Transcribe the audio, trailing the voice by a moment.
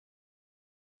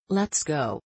Let's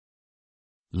go.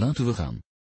 Laten we gaan.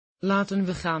 Laten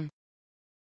we gaan.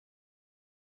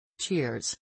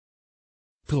 Cheers.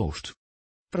 Proost.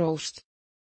 Proost.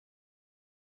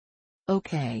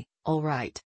 Okay,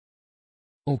 alright.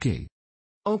 Oké.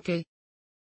 Oké.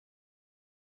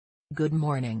 Good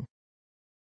morning.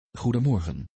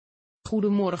 Goedemorgen.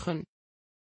 Goedemorgen.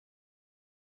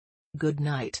 Good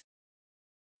night.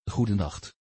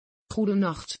 Goedenacht.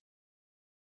 Goedenacht.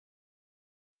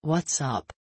 What's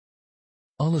up?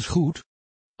 Alles goed?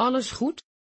 Alles goed?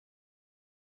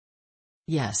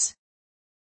 Yes.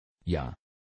 Ja.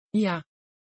 Ja.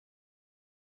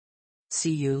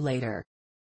 See you later.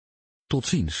 Tot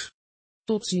ziens.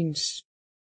 Tot ziens.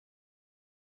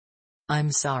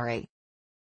 I'm sorry.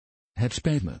 Het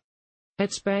spijt me.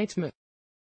 Het spijt me.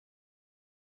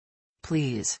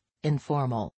 Please,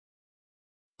 informal.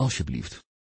 Alsjeblieft.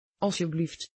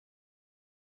 Alsjeblieft.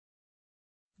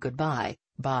 Goodbye,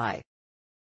 bye.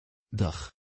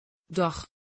 Dag. Dag.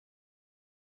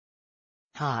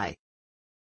 Hi.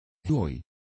 Hoi.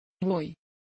 Hoi.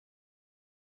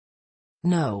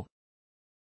 No.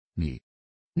 Nee.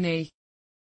 Nee.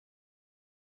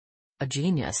 A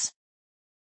genius.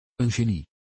 Een genie.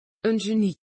 Een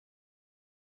genie.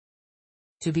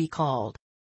 To be called.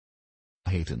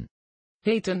 Heten.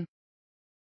 Heten.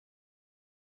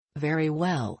 Very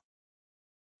well.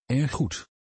 Erg goed.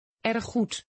 Erg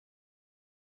goed.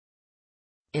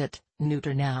 It,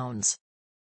 neuter nouns.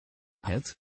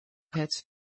 Het. Het.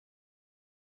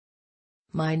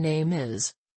 My name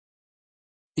is.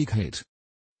 Ik heet.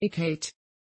 Ik heet.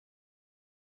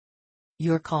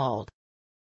 You're called.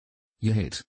 Je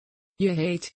heet. Je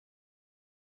heet.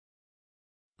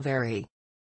 Very.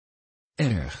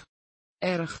 Erg.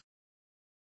 Erg.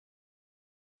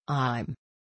 I'm.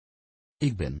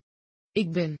 Ik ben.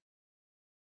 Ik ben.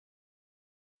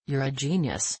 You're a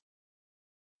genius.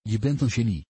 Je bent een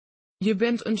genie. Je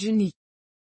bent een genie.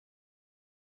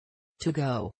 To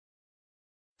go.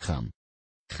 Gaan.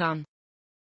 Gaan.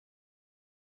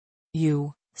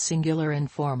 You, singular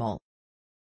informal.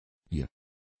 Je.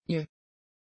 Je.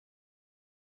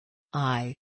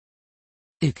 I.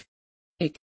 Ik.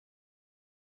 Ik.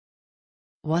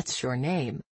 What's your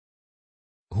name?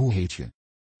 Hoe heet je?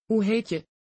 Hoe heet je?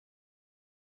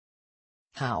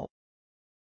 How?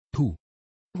 Hoe?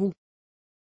 Hoe?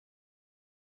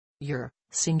 You're,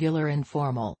 singular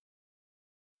informal.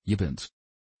 Je bent.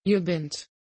 Je bent.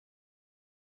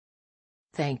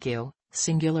 Thank you,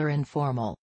 singular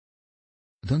informal.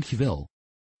 Dank je wel.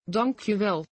 Dank je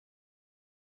wel.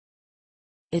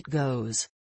 It goes.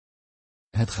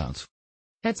 Het gaat.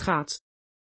 Het gaat.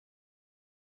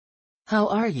 How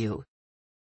are you?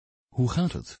 Hoe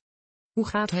gaat het? Hoe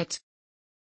gaat het?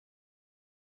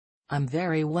 I'm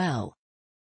very well.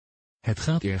 Het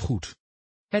gaat erg goed.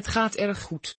 Het gaat erg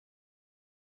goed.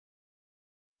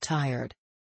 Tired.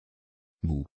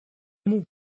 Moe. Moe.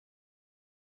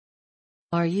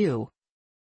 Are you?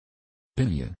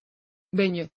 Ben je?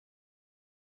 Ben je?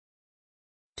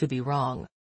 To be wrong.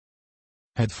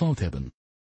 Het fout hebben.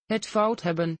 Het fout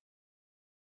hebben.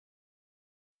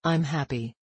 I'm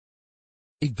happy.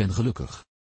 Ik ben gelukkig.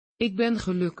 Ik ben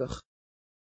gelukkig.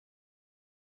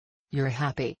 You're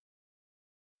happy.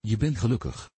 Je bent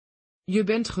gelukkig. Je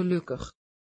bent gelukkig.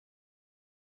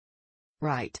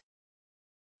 Right.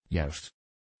 Juist.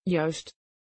 Juist.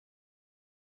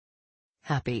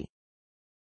 Happy.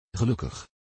 Gelukkig.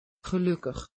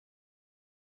 Gelukkig.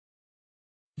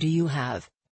 Do you have?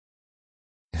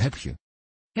 Heb je?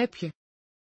 Heb je?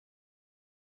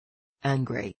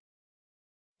 Angry.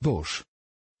 Boos.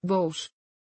 Boos.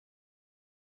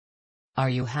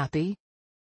 Are you happy?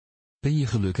 Ben je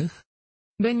gelukkig?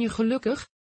 Ben je gelukkig?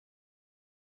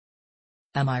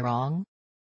 Am I wrong?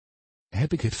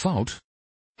 Heb ik het fout?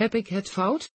 Heb ik het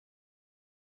fout?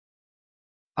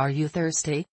 Are you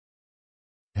thirsty?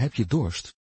 Heb je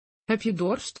dorst? Heb je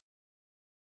dorst?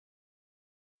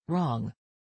 Wrong.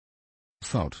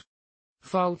 Fout.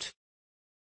 Fout.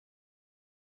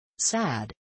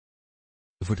 Sad.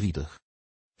 Verdrietig.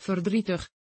 Verdrietig.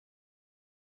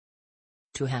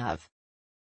 To have.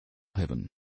 Hebben.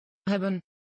 Hebben.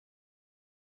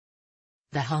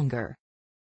 The hunger.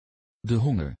 De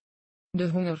honger. De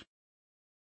honger.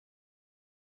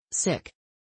 Sick.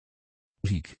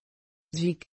 Ziek.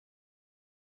 Ziek.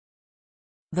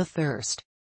 The thirst.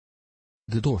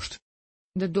 De dorst.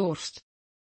 De dorst.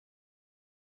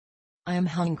 I am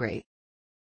hungry.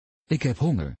 Ik heb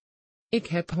honger. Ik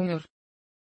heb honger.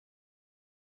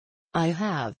 I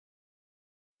have.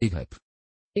 Ik heb.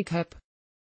 Ik heb.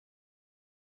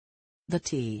 The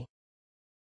tea.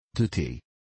 De thee.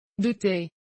 De thee.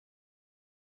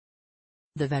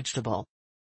 The vegetable.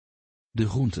 De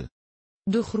groente.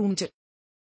 De groente.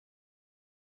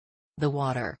 The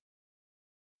water.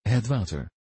 Het water.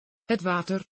 Het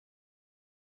water.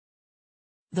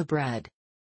 The bread.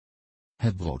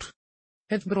 Het brood.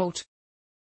 Het brood.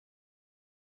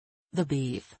 The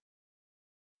beef.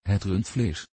 Het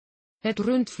rundvlees. Het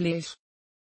rundvlees.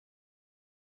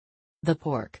 The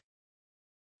pork.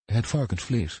 Het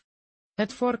varkensvlees.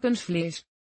 Het varkensvlees.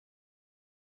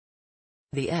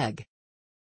 The egg.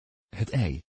 Het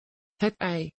ei. Het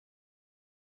ei.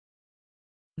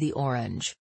 The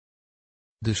orange.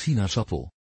 De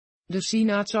sinaasappel. De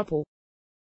sinaasappel.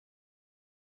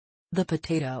 The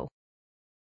potato.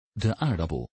 De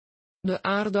aardappel. De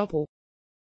aardappel.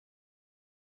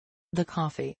 The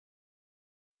coffee.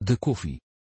 De koffie.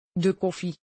 De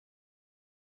koffie.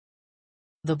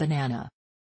 The banana.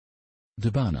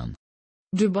 De banaan.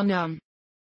 De banaan.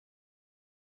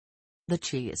 The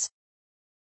cheese.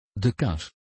 De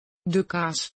kaas. De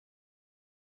kaas.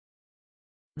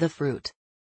 The fruit.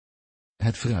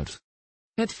 Het fruit.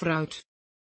 Het fruit.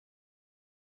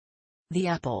 The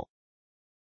apple.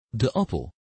 De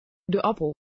appel. De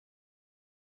appel.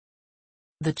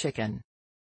 The chicken.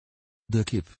 De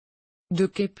kip. De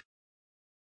kip.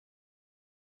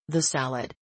 The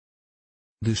salad.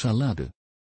 De salade.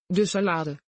 De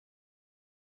salade.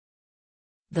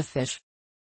 The fish.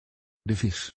 De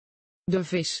vis. De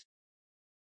vis.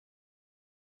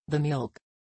 The milk.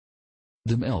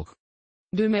 De melk.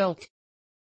 De melk.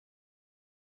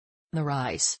 The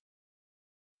rice.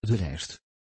 De rijst.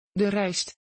 De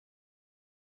rijst.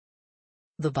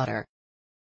 The butter.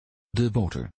 De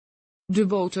boter. De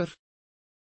boter.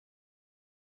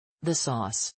 The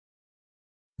sauce.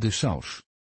 De saus.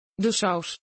 De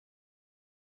saus.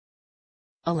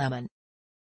 A lemon.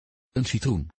 Een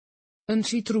citroen. Een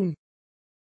citroen.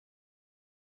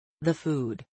 The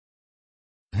food.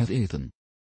 Het eten.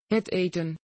 Het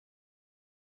eten.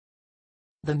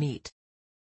 The meat.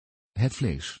 Het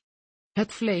vlees.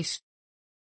 Het vlees.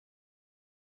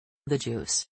 The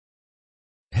juice.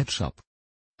 Het sap.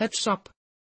 Het sap.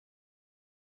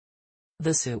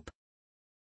 The soup.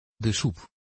 De soep.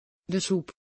 De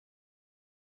soep.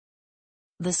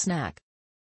 The snack.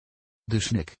 De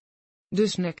snack. De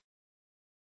snack.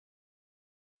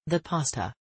 The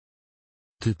pasta.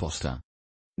 De pasta.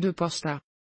 De pasta.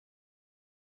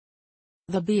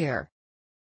 The beer.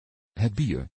 Het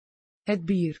bier. Het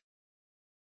bier.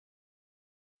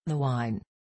 The wine.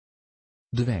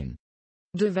 De wijn.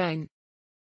 De wijn.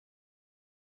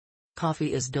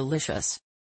 Coffee is delicious.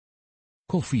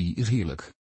 Koffie is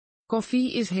heerlijk.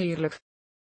 Koffie is heerlijk.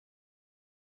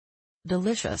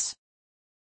 Delicious.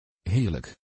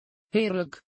 Heerlijk.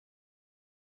 Heerlijk.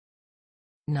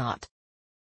 Not.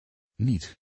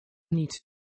 Niet. Niet.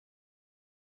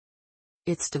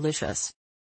 It's delicious.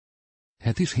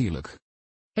 Het is heerlijk.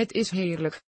 Het is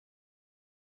heerlijk.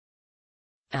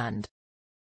 And.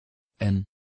 En.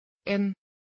 En.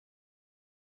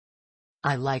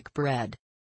 I like bread.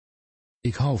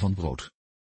 Ik hou van brood.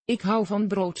 Ik hou van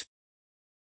brood.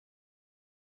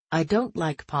 I don't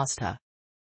like pasta.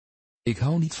 Ik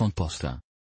hou niet van pasta.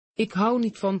 Ik hou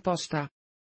niet van pasta.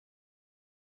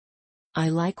 I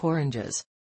like oranges.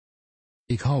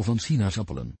 Ik hou van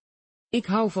sinaasappelen. Ik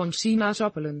hou van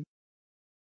sinaasappelen.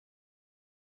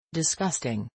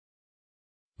 Disgusting.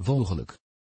 Walgelijk.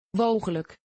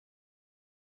 Walgelijk.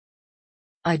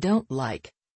 I don't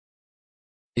like.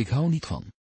 Ik hou niet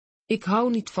van. Ik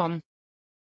hou niet van.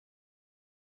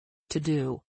 To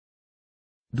do.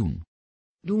 Doen.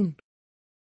 Doen.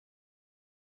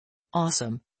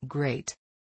 Awesome, great.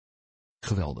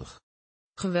 Geweldig.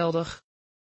 Geweldig.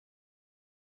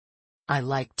 I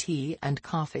like tea and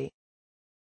coffee.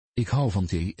 Ik hou van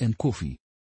thee en koffie.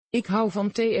 Ik hou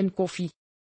van thee en koffie.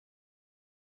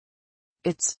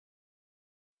 It's.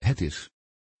 Het is.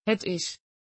 Het is.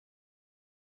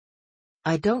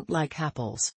 I don't like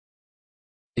apples.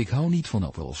 Ik hou niet van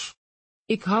appels.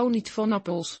 Ik hou niet van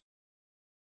appels.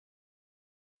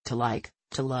 To like,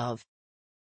 to love.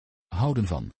 Houden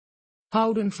van.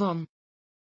 Houden van.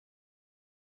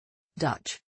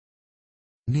 Dutch.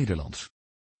 Nederlands.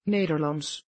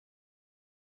 Nederlands.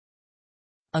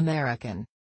 American.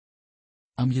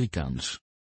 Amerikaans.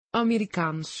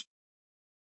 Amerikaans.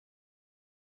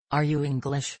 Are you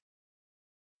English?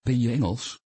 Ben je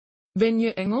Engels? Ben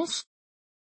je Engels?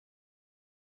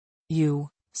 You,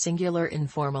 singular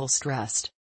informal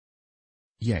stressed.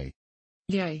 Jij.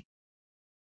 Jij.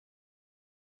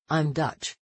 I'm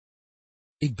Dutch.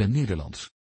 Ik ben Nederlands.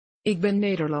 Ik ben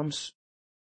Nederlands.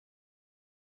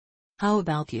 How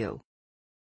about you?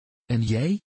 En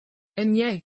jij? En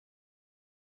jij?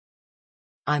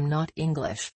 I'm not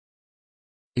English.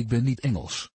 Ik ben niet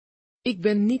Engels. Ik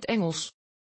ben niet Engels.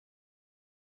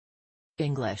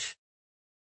 English.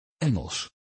 Engels.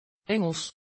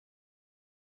 Engels.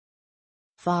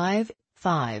 5,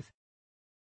 5.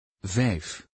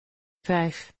 5.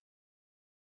 5.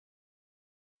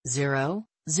 0,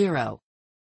 0.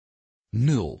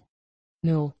 0.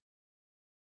 0.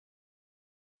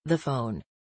 The phone.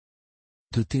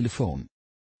 De telefoon.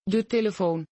 De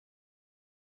telefoon.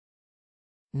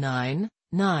 9,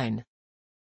 9.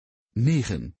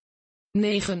 9.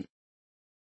 9.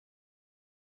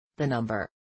 The number.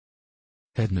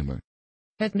 Het nummer.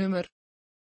 Het nummer.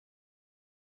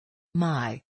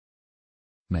 My.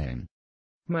 Mijn.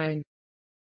 Mijn.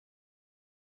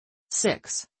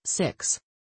 6, 6.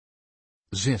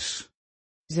 6.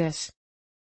 6.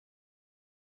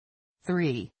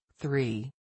 3,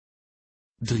 3.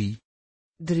 3.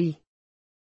 3.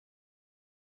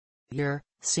 Your,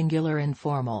 singular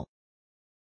informal.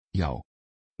 Jou.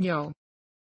 Jou.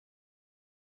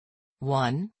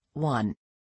 1, 1.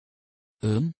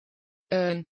 Een.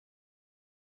 Een.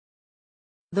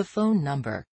 The phone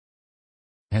number.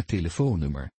 Het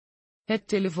telefoonnummer. Het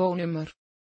telefoonnummer.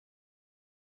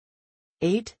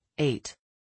 8, 8.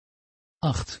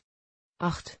 8.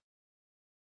 8.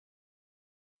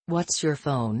 What's your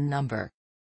phone number?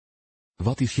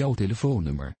 Wat is jouw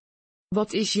telefoonnummer?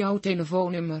 Wat is jouw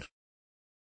telefoonnummer?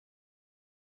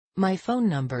 My phone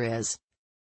number is.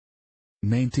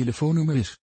 Mijn telefoonnummer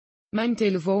is. Mijn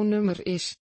telefoonnummer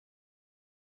is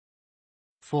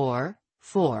 4,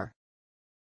 4.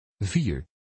 4.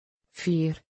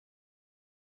 4.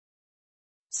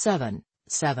 7,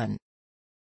 7.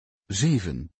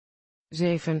 7.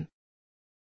 7.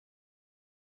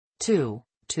 2,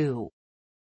 2.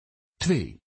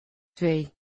 2.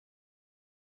 2.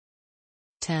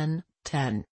 10,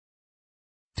 10.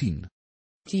 10.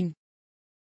 10.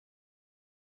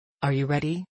 Are you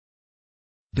ready?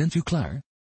 Bent u klaar?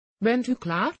 Bent u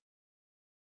klaar?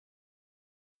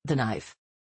 The knife.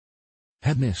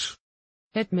 Het mes.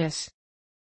 Het mes.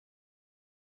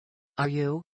 Are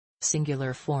you?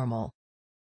 Singular formal.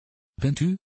 Bent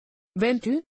u? Bent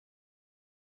u?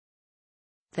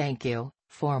 Thank you,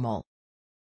 formal.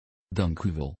 Dank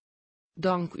u wel.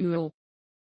 Dank u wel.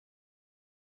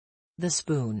 The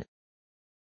spoon.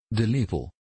 De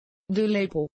lepel. De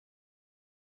lepel.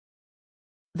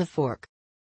 The fork.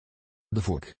 De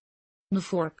vork. De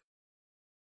vork.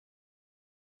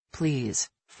 Please,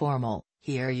 formal.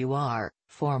 Here you are,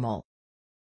 formal.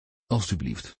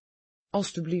 Alsjeblieft.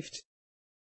 Alsjeblieft.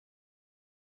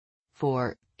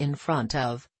 For, in front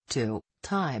of, to,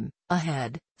 time,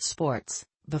 ahead, sports,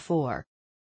 before.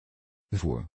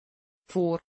 Voor.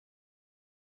 Voor.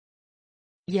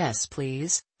 Yes,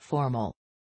 please, formal.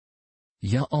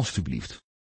 Ja, alsjeblieft.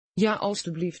 Ja,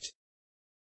 alsjeblieft.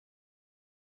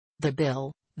 The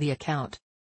bill, the account.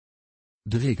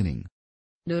 De rekening.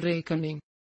 De rekening.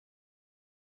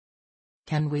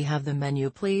 Can we have the menu,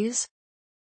 please?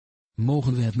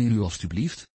 Mogen we het menu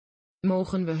alsjeblieft?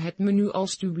 Mogen we het menu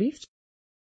alstublieft?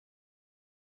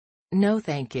 No,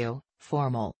 thank you,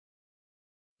 formal.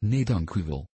 Nee, dank u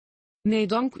wel. Nee,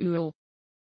 dank u wel.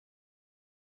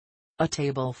 A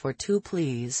table for two,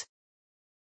 please.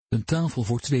 Een tafel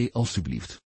voor 2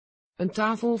 alsjeblieft. Een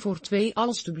tafel voor 2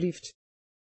 alstublieft.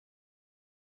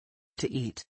 To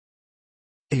eat.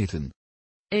 Eten.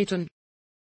 Eten.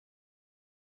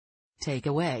 Take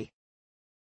away.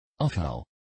 Afhaal.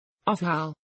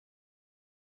 Afhaal.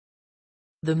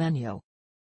 The menu.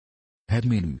 Het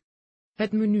menu.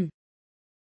 Het menu.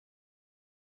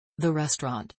 The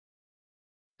restaurant.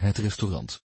 Het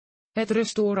restaurant. Het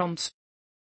restaurant.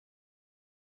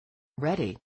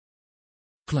 Ready.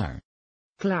 Klaar.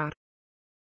 Klaar.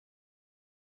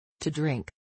 To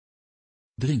drink.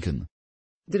 Drinken.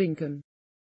 Drinken.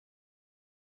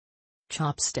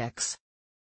 Chopsticks.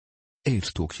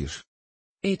 Eetstokjes.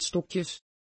 Eetstokjes.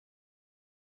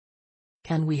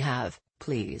 Can we have,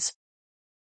 please?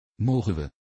 Mogen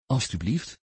we,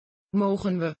 alsjeblieft?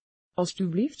 Mogen we,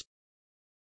 alstublieft?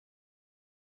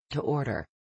 To order.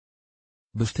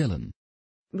 Bestellen.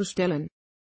 Bestellen.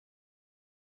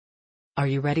 Are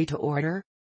you ready to order?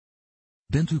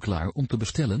 Bent u klaar om te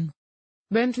bestellen?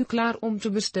 Bent u klaar om te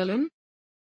bestellen?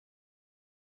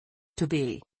 To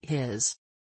be, his.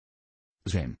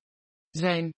 Zijn.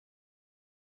 Zijn.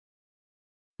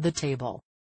 The table.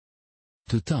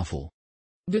 De tafel.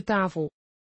 De tafel.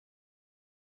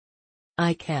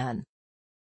 I can.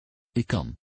 Ik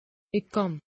kan. Ik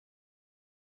kan.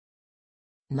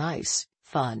 Nice,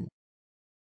 fun.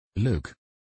 Leuk.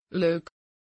 Leuk.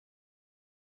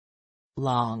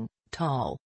 Long,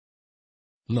 tall.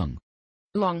 Lang.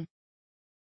 Lang.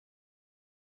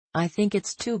 I think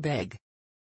it's too big.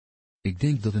 Ik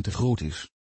denk dat het te groot is.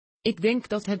 Ik denk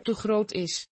dat het te groot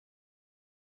is.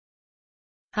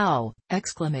 How!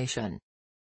 Exclamation.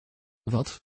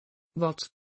 Wat? Wat.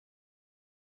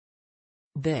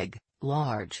 Big,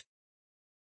 large.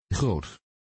 Groot.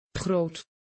 Groot.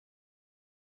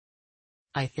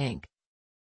 I think.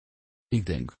 Ik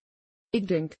denk. Ik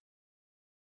denk.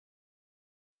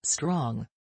 Strong.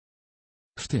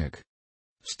 Sterk.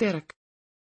 Sterk.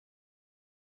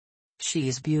 She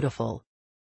is beautiful.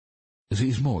 Ze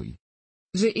is mooi.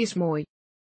 Ze is mooi.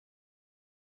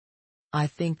 I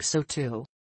think so too.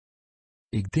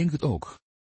 Ik denk het ook.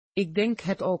 Ik denk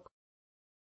het ook.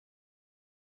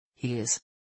 He is.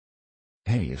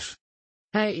 Hij is.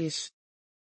 Hij is.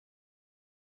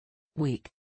 Weak.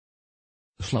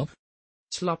 Slap.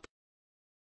 Slap.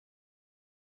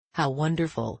 How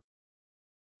wonderful.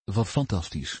 Wat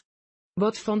fantastisch.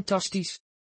 Wat fantastisch.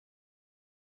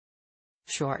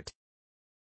 Short.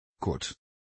 Kort.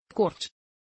 Kort.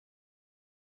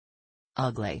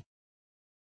 Ugly.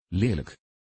 Lelijk.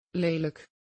 Lelijk.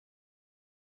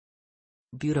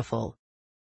 Beautiful.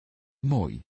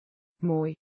 Mooi.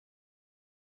 Mooi.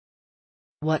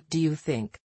 What do you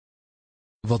think?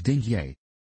 Wat denk jij?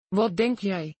 Wat denk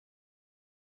jij?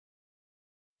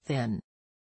 Thin.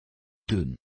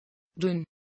 Dun. Dun.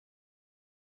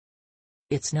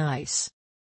 It's nice.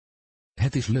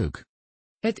 Het is leuk.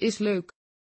 Het is leuk.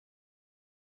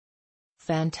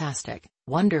 Fantastic.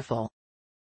 Wonderful.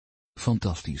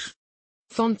 Fantastisch.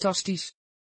 Fantastisch.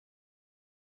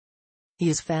 He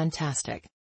is fantastic.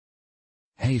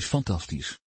 Hij is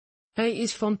fantastisch. Hij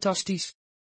is fantastisch.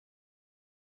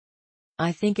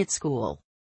 I think it's cool.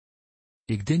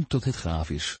 Ik denk dat het gaaf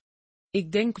is.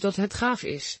 Ik denk dat het gaaf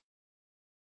is.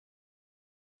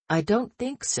 I don't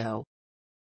think so.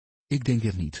 Ik denk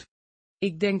het niet.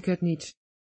 Ik denk het niet.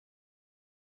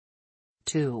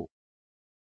 To.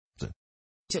 Te.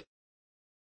 Te.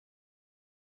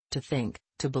 To think,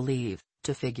 to believe,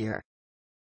 to figure.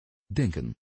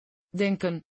 Denken.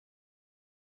 Denken.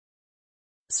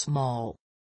 Small.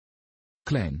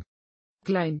 Klein.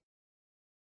 Klein.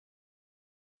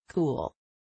 Cool.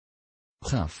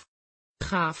 Gaaf.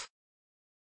 Gaaf.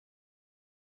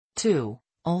 To,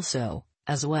 also,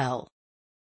 as well.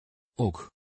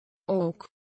 Ook. Ook.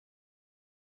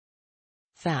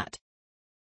 Fat.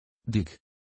 Dik.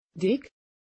 Dik.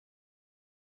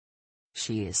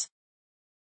 She is.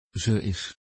 Ze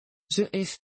is. Ze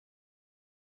is.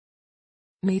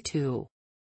 Me too.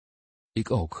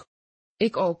 Ik ook.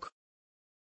 Ik ook.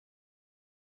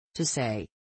 To say.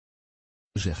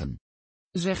 Zeggen.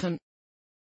 Zeggen.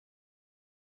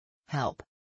 Help.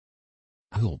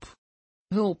 Hulp.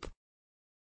 Hulp.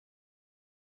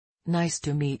 Nice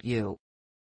to meet you.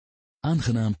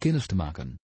 Aangenaam kennis te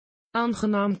maken.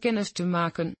 Aangenaam kennis te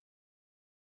maken.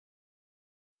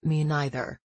 Me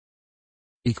neither.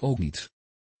 Ik ook niet.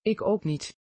 Ik ook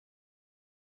niet.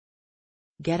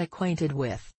 Get acquainted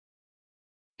with.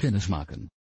 Kennis maken.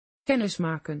 Kennis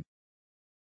maken.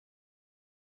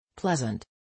 Pleasant.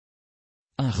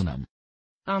 Aangenaam.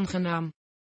 Aangenaam.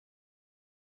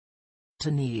 To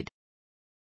need.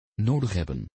 Nodig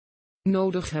hebben.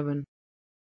 Nodig hebben.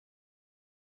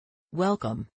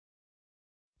 Welcome.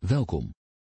 Welkom.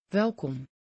 Welkom.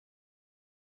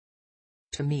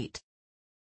 To meet.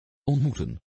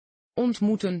 Ontmoeten.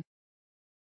 Ontmoeten.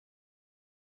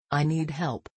 I need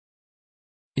help.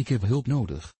 Ik heb hulp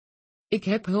nodig. Ik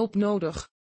heb hulp nodig.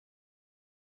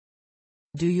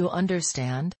 Do you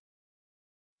understand?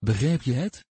 Begrijp je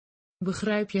het?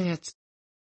 Begrijp je het?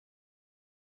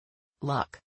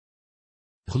 Luck.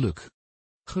 Geluk.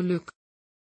 Geluk.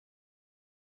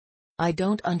 I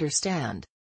don't understand.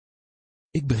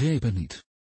 Ik begreep het niet.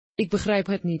 Ik begrijp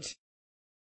het niet.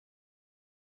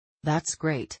 That's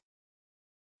great.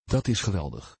 Dat is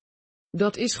geweldig.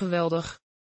 Dat is geweldig.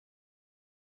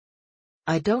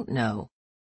 I don't know.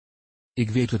 Ik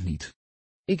weet het niet.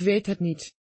 Ik weet het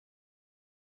niet.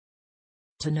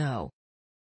 To know.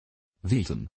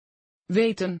 Weten.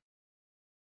 Weten.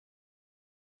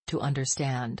 To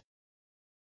understand.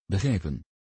 Begrijpen.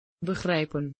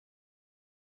 Begrijpen.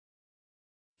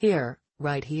 Here,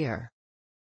 right here.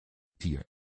 Hier.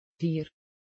 Hier.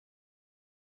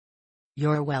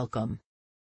 You're welcome.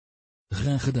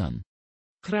 Graag gedaan.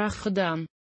 Graag gedaan.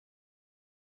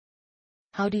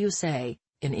 How do you say,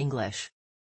 in English?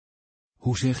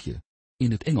 Hoe zeg je?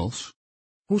 In het Engels?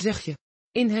 Hoe zeg je?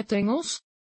 In het Engels?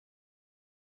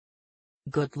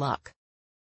 Good luck.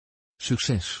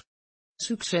 Succes.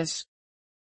 Succes.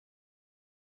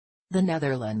 The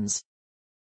Netherlands.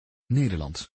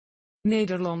 Nederland.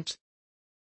 Nederland.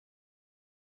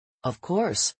 Of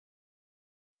course.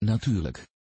 Natuurlijk.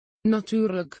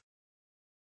 Natuurlijk.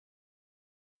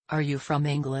 Are you from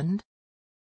England?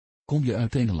 Kom je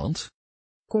uit Engeland?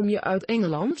 Kom je uit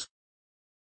Engeland?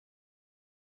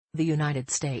 The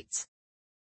United States.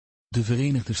 De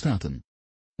Verenigde Staten.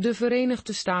 De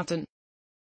Verenigde Staten.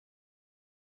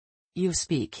 You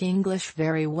speak English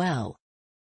very well.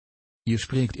 Je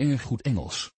spreekt erg goed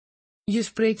Engels. Je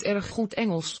spreekt erg goed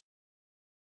Engels.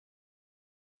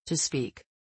 To speak.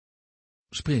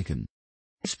 Spreken.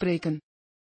 Spreken.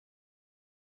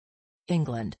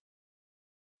 England.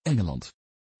 Engeland.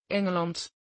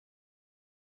 Engeland.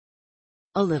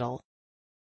 A little.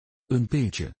 Een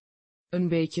beetje. Een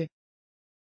beetje.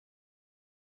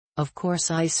 Of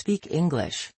course I speak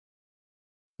English.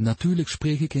 Natuurlijk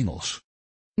spreek ik Engels.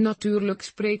 Natuurlijk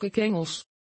spreek ik Engels.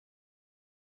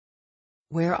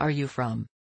 Where are you from?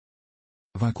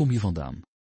 Waar kom je vandaan?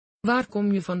 Waar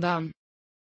kom je vandaan?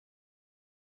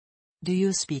 Do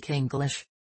you speak English?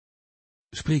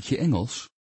 Spreek je Engels?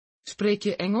 Spreek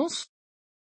je Engels?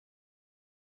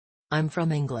 I'm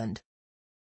from England.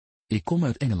 Ik kom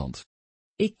uit Engeland.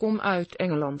 Ik kom uit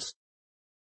Engeland.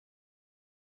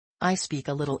 I speak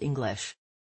a little English.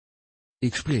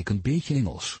 Ik spreek een beetje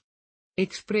Engels.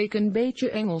 Ik spreek een beetje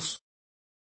Engels.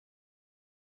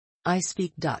 I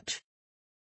speak Dutch.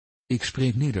 Ik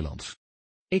spreek Nederlands.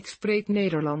 Ik spreek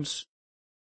Nederlands.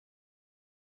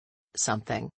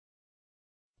 Something.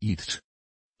 Iets.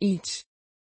 Iets.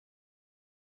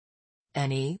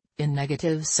 Any, in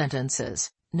negative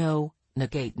sentences, no,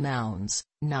 negate nouns,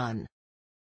 none.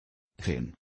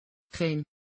 Geen. Geen.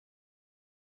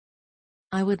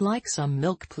 I would like some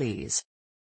milk please.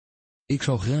 Ik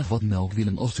zou graag wat melk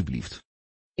willen alstublieft.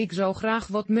 Ik zou graag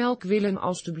wat melk willen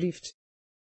alstublieft.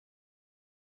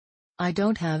 I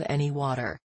don't have any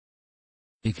water.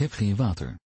 Ik heb geen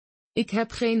water. Ik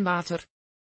heb geen water.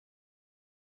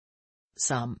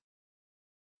 Some.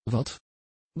 Wat?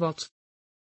 Wat?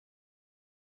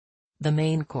 The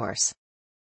main course.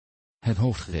 Het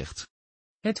hoofdgerecht.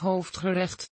 Het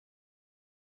hoofdgerecht.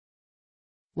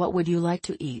 What would you like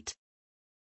to eat?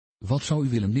 Wat zou u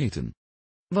willen eten?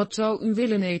 Wat zou u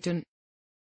willen eten?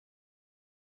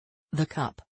 The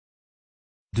cup.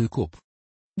 De kop.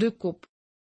 De kop.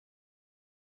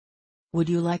 Would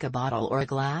you like a bottle or a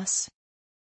glass?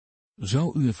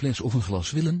 Zou u een fles of een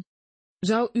glas willen?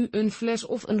 Zou u een fles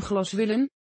of een glas willen?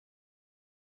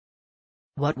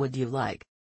 What would you like?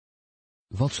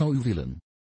 Wat zou u willen?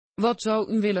 Wat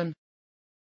zou u willen?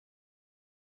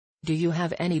 Do you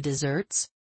have any desserts?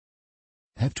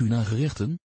 Hebt u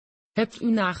nagerechten? Hebt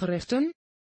u nagerechten?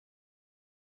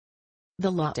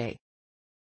 The latte.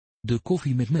 De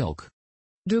koffie met melk.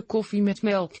 De koffie met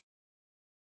melk.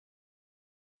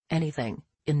 Anything,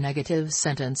 in negative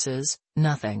sentences,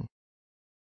 nothing.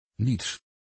 Niets.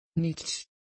 Niets.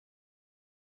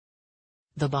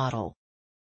 The bottle.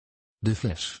 De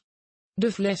fles.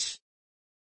 De fles.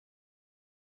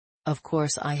 Of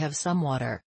course I have some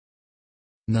water.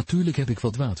 Natuurlijk heb ik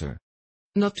wat water.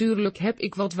 Natuurlijk heb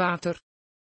ik wat water.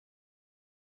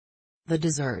 The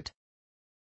dessert.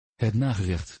 Het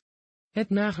nagerecht. Het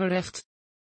nagerecht.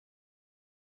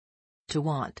 To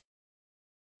want.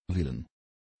 Willen.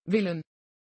 Willen.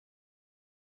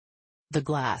 The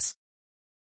glass.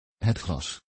 Het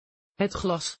glas. Het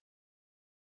glas.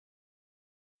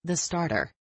 The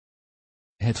starter.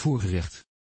 Het voorgerecht.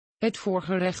 Het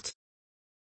voorgerecht.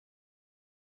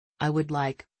 I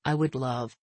would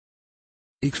love.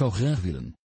 Ik zou graag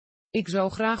willen. Ik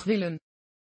zou graag willen.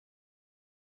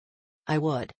 I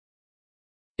would.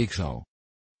 Ik zou.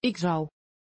 Ik zou.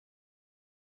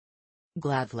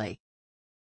 Gladly.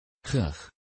 Graag.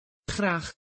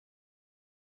 Graag.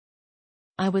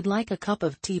 I would like a cup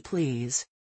of tea please.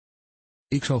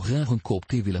 Ik zou graag een kop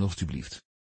thee willen alstublieft.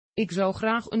 Ik zou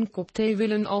graag een kop thee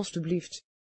willen alstublieft.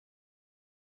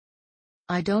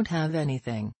 I don't have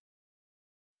anything.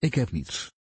 Ik heb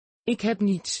niets. Ik heb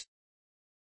niets.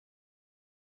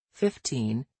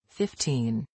 15,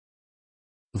 15.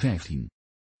 15.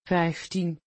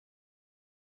 15.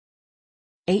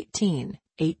 18,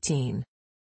 18.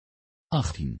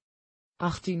 18.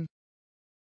 18.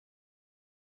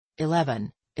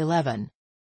 11, 11.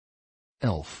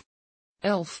 11.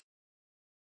 11.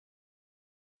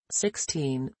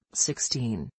 16,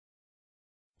 16.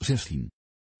 16.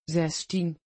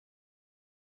 16.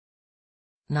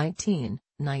 19,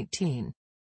 19.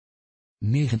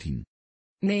 19.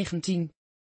 19.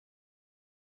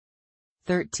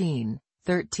 13,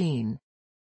 13.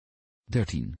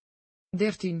 13.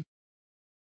 13.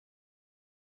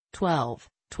 12,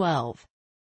 12.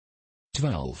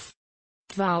 12.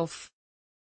 12.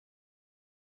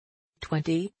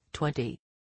 20, 20.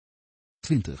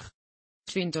 20.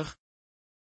 20.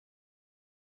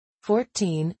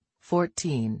 14,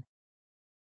 14.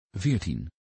 14.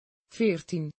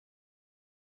 14.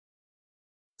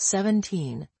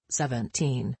 17,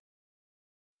 17.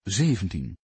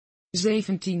 17.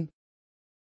 17.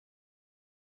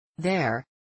 There.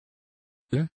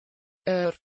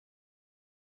 Er.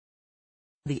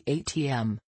 The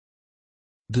ATM.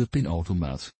 De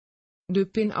pinautomaat. De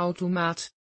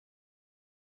pinautomaat.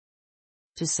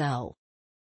 To sell.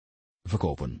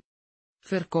 Verkopen.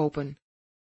 Verkopen.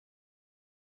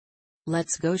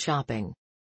 Let's go shopping.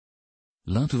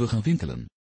 Laten we gaan winkelen.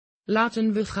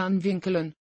 Laten we gaan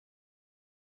winkelen.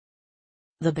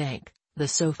 The bank. The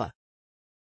sofa.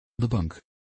 De bank.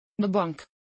 De bank.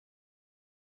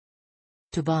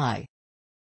 To buy.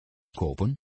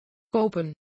 Kopen.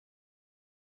 Kopen.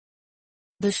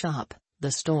 The shop.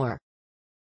 The store.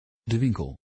 De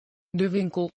winkel. De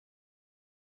winkel.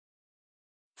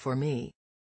 For me.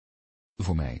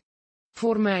 Voor mij.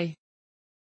 Voor mij.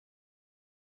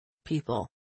 People.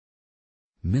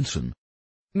 Mensen.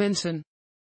 Mensen.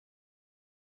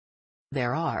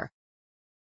 There are.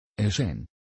 Er zijn.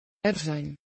 Er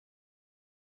zijn.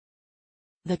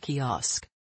 The kiosk.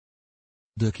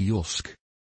 De kiosk.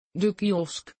 De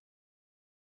kiosk.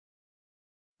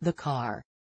 The car.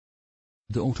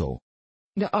 De auto.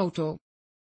 De auto.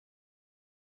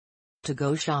 To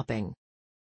go shopping.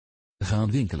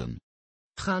 Gaan winkelen.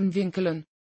 Gaan winkelen.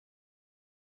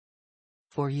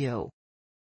 For you.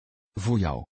 Voor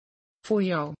jou. Voor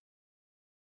jou.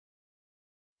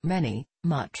 Many,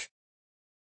 much.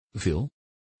 Veel.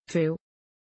 Veel.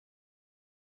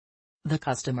 The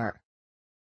customer.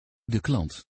 De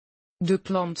klant. De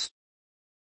klant.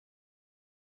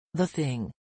 The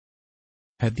thing.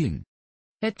 Het ding.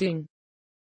 Het ding.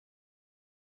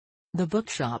 The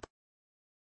bookshop.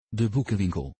 De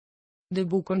boekenwinkel. De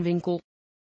boekenwinkel.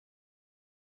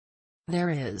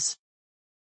 There is.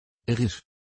 Er is.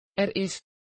 Er is.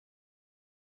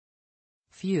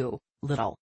 Few,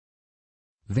 little.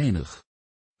 Weinig.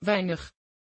 Weinig.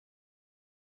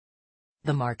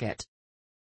 The market.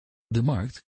 De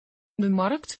markt. De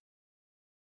markt.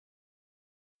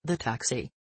 The taxi.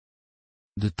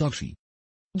 De taxi.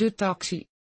 De taxi.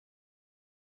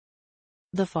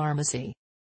 The pharmacy.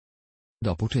 De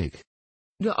apotheek.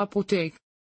 De apotheek.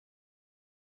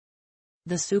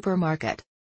 The supermarket.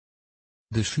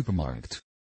 De supermarkt.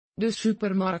 De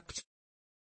supermarkt.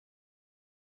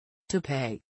 To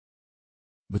pay.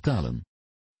 Betalen.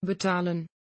 Betalen.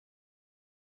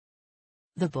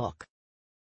 The book.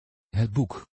 Het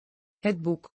boek. Het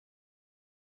boek.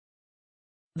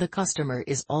 The customer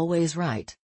is always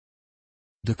right.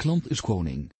 De klant is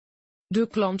koning. De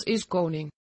klant is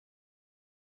koning.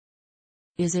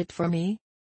 Is it for me?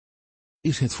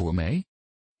 Is het voor mij?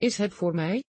 Is het voor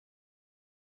mij?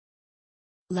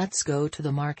 Let's go to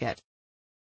the market.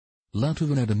 Laten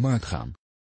we naar de markt gaan.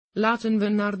 Laten we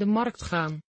naar de markt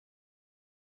gaan.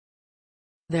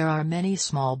 There are many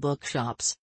small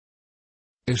bookshops.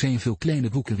 Er zijn veel kleine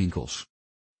boekenwinkels.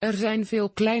 Er zijn veel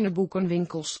kleine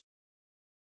boekenwinkels.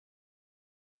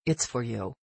 It's for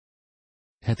you.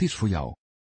 Het is voor jou.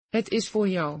 Het is voor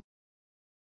jou.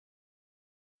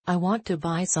 I want to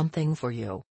buy something for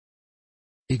you.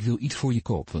 Ik wil iets voor je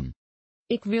kopen.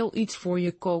 Ik wil iets voor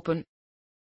je kopen.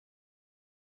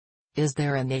 Is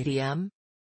there an ATM?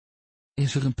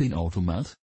 Is er een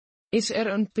pinautomaat? Is er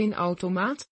een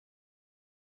pinautomaat?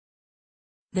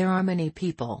 There are many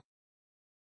people.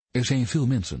 Er zijn veel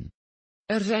mensen.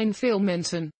 Er zijn veel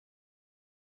mensen.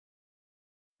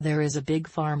 There is a big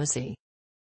pharmacy.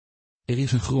 Er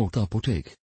is een grote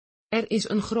apotheek. Er is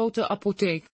een grote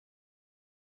apotheek.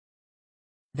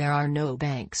 There are no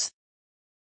banks.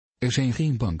 Er zijn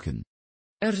geen banken.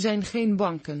 Er zijn geen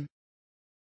banken.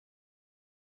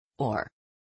 Or.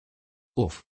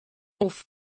 Of. Of.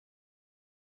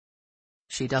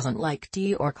 She doesn't like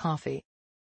tea or coffee.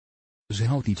 Ze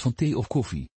houdt niet van thee of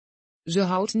koffie. Ze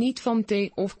houdt niet van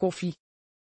thee of koffie.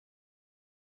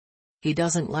 He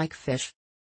doesn't like fish.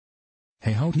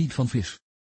 Hij houdt niet van vis.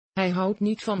 Hij houdt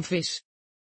niet van vis.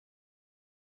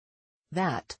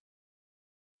 That.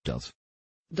 Dat.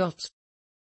 Dat.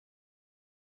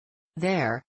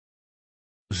 There.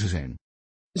 Ze zijn.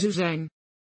 Ze zijn.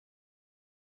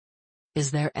 Is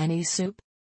there any soup?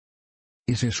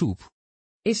 Is er soep?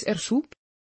 Is er soep?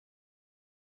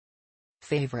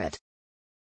 Favorite.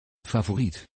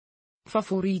 Favoriet.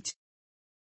 Favoriet.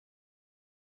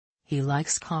 He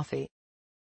likes coffee.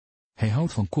 Hij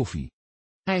houdt van koffie.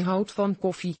 Hij houdt van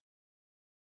koffie.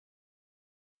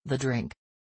 The drink.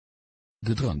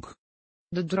 De drank.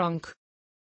 De drank.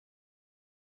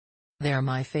 They're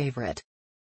my favorite.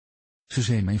 Ze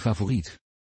zijn mijn favoriet.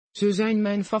 Ze zijn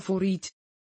mijn favoriet.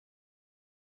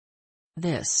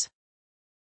 This.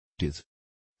 Dit.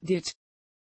 Dit.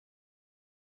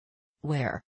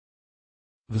 Where.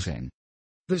 We zijn.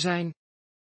 We zijn.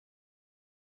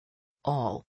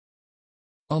 All.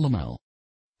 Allemaal.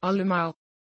 Allemaal.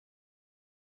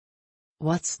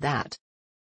 What's that?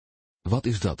 Wat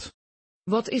is dat?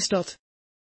 Wat is dat?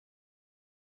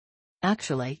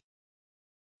 Actually,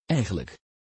 Eigenlijk.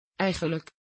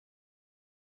 Eigenlijk.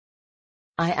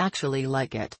 I actually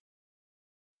like it.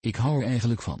 Ik hou er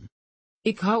eigenlijk van.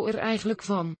 Ik hou er eigenlijk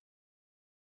van.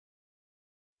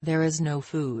 There is no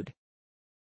food.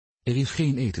 Er is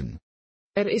geen eten.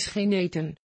 Er is geen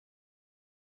eten.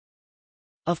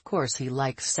 Of course he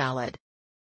likes salad.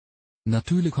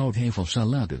 Natuurlijk houdt hij van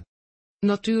salade.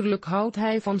 Natuurlijk houdt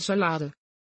hij van salade.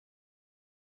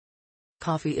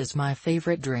 Coffee is my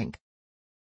favorite drink.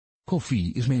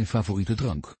 Koffie is mijn favoriete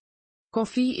drank.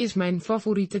 Koffie is mijn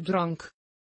favoriete drank.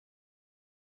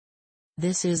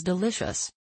 This is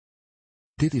delicious.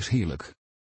 Dit is heerlijk.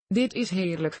 Dit is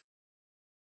heerlijk.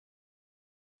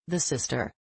 The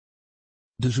sister.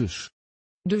 De zus.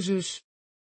 De zus.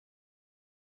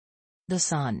 The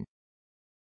son.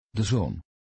 De zoon.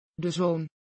 De zoon.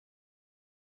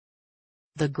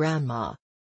 The grandma.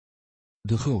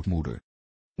 De grootmoeder.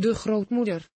 De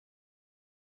grootmoeder.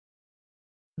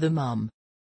 The mom.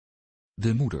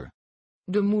 De moeder.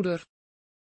 De moeder.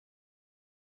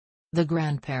 The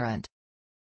grandparent.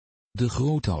 De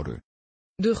grootouder.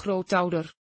 De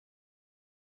grootouder.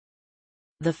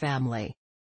 The family.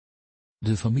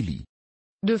 De familie.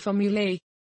 De familie.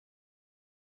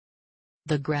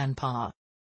 The grandpa.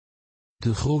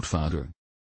 De grootvader.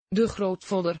 De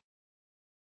grootvader.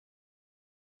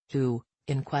 Who,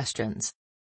 in questions.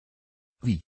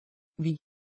 Wie? Wie?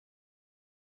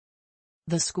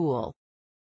 The school.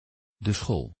 De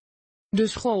school. De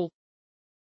school.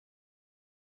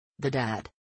 The dad.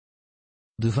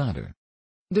 De vader.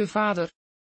 De vader.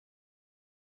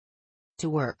 To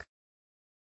work.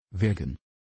 Werken.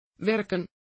 Werken.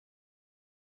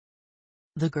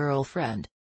 The girlfriend.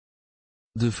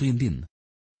 De vriendin.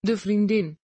 De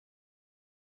vriendin.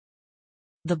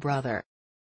 The brother.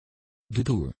 De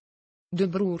broer. De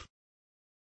broer.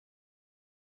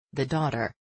 The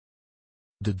daughter.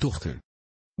 De dochter.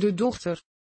 De dochter.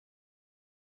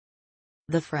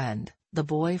 The friend, the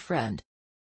boyfriend.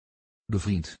 De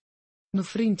vriend. De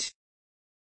vriend.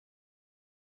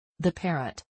 The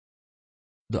parent.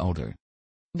 De ouder.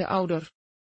 De ouder.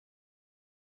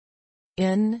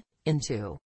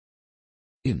 Into.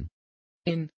 In.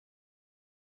 In.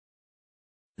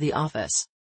 The office.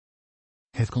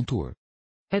 Het kantoor.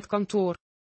 Het kantoor.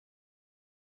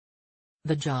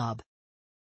 The job.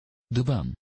 De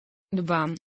baan. De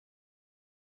baan.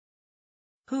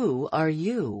 Who are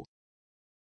you?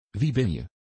 Wie ben je?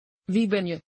 Wie ben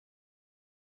je?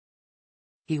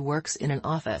 He works in an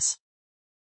office.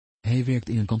 Hij werkt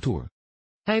in een kantoor.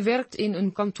 Hij werkt in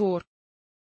een kantoor.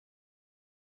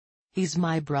 He's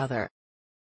my brother.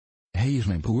 Hij is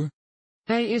mijn broer.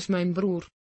 Hij is mijn broer.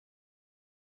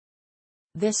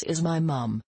 This is my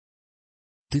mom.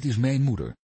 Dit is mijn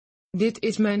moeder. Dit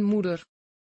is mijn moeder.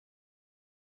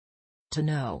 To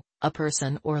know, a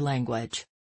person or language.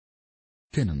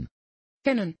 Kennen.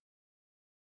 Kennen.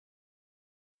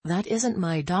 That isn't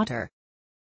my daughter.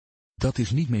 Dat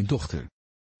is niet mijn dochter.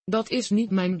 Dat is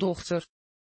niet mijn dochter.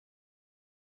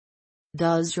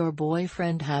 Does your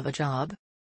boyfriend have a job?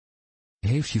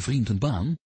 Heeft je vriend een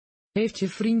baan? Heeft je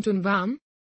vriend een baan?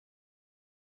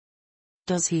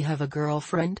 Does he have a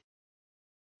girlfriend?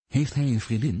 Heeft hij een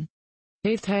vriendin?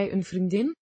 Heeft hij een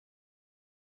vriendin?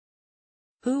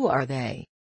 Who are they?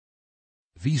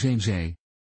 Wie zijn zij?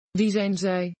 Wie zijn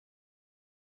zij?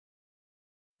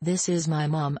 This is my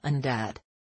mom and dad.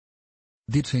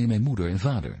 Dit zijn mijn moeder en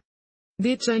vader.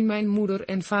 Dit zijn mijn moeder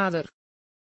en vader.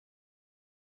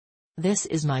 This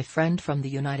is my friend from the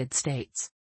United States.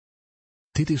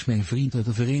 Dit is mijn vriend uit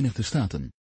de Verenigde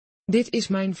Staten. Dit is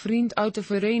mijn vriend uit de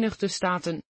Verenigde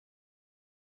Staten.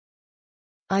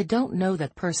 I don't know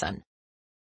that person.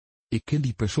 Ik ken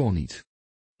die persoon niet.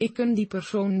 Ik ken die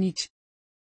persoon niet.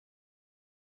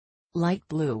 Light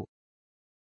blue.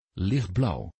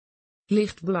 Lichtblauw.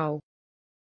 Lichtblauw.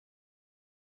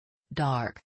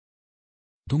 Dark.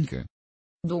 Donker.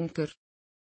 Donker.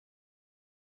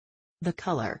 The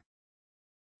color.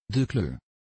 De kleur.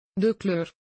 De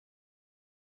kleur.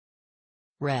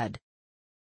 Red.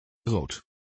 Rood.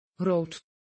 Rood.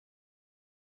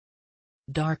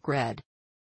 Dark red.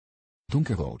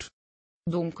 Donkerrood.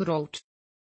 Donkerrood.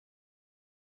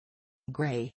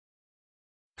 Gray.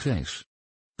 Grijs.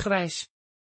 Grijs.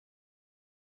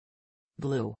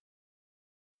 Blue.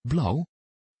 Blauw.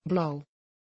 Blauw.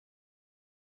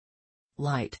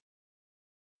 Light.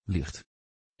 Licht.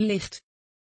 Licht.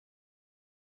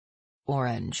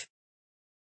 Orange.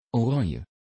 Oranje.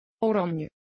 Oranje.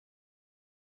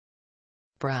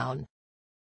 Brown.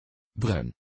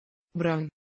 Bruin. Bruin.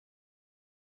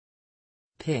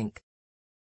 Pink.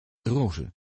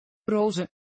 Roze. roze,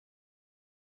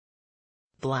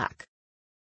 Black.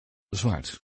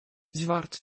 Zwart.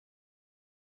 zwart,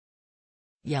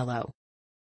 Yellow.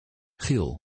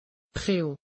 Geel.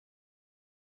 geel,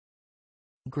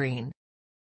 Green.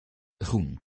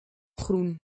 Groen.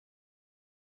 groen,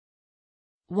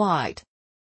 White.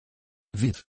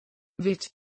 Wit.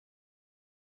 wit,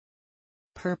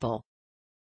 Purple.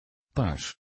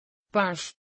 Paars.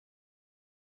 paars,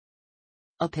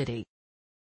 A pity.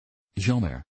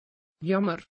 Jammer.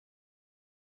 jammer,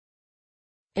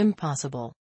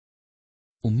 Impossible.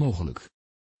 Onmogelijk.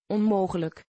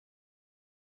 onmogelijk,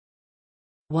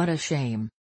 What a shame.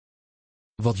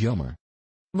 Wat jammer.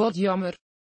 wat jammer,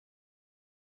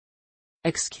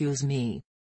 Excuse me.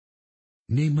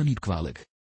 Neem me niet kwalijk.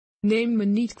 neem me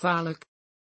niet kwalijk,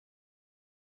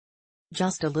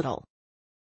 Just a little.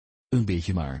 Een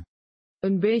beetje maar.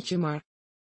 een beetje maar,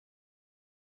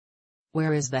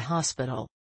 Where is the hospital?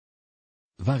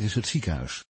 Waar is het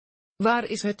ziekenhuis? waar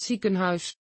is het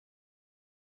ziekenhuis,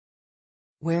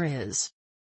 Where is?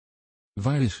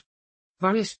 Waar is?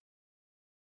 waar is,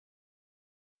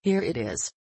 Here it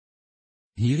is.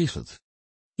 Hier is het.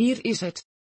 hier is het,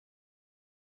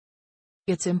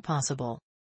 It's impossible.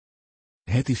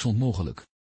 Het is onmogelijk.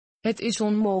 het is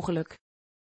onmogelijk,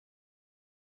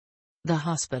 The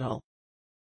hospital.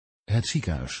 Het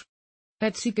ziekenhuis.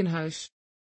 het ziekenhuis,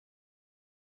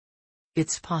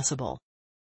 It's possible.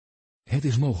 Het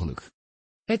is mogelijk.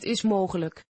 het is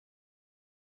mogelijk,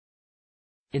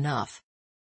 Enough.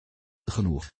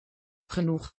 Genoeg.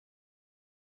 genoeg,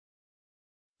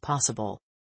 Possible.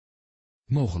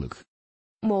 Mogelijk.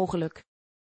 mogelijk,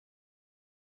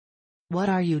 What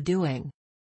are you doing?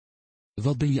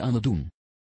 Wat ben je aan het doen?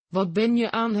 wat ben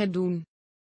je aan het doen,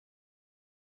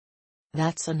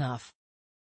 That's enough.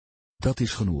 Dat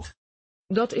is genoeg.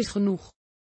 dat is genoeg,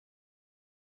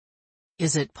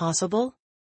 Is it possible?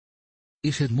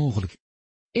 Is het mogelijk?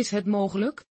 is het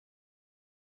mogelijk,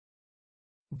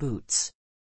 Boots.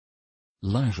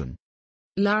 Laarzen.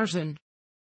 laarzen,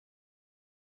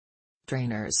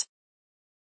 Trainers.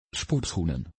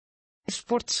 Sportschoenen.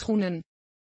 sportschoenen,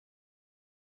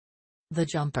 The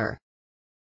jumper.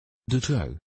 De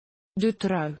trui. de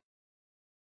trui,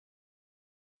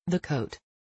 The coat.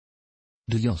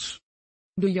 De jas.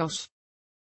 de jas,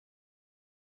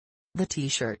 The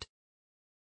t-shirt.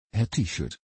 Het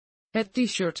t-shirt. het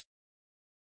t-shirt,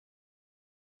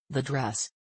 The dress.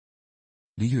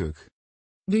 De jurk.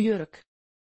 de jurk,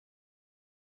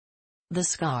 The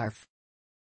scarf.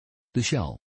 De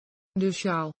sjaal. de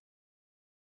sjaal,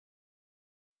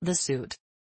 The suit.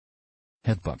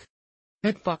 Het pak.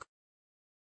 het pak,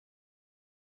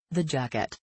 The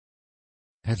jacket.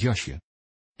 Het jasje.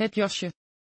 het jasje,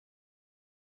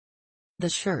 The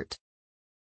shirt.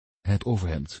 Het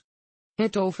overhemd.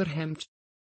 het overhemd,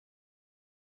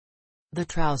 The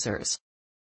trousers.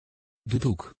 De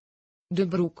broek. de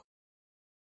broek,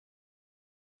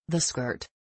 The skirt.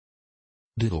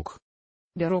 De rok.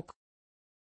 de rok,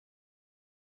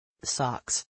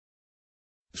 Socks.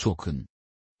 Sokken.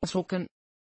 sokken,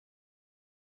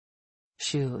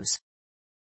 Shoes.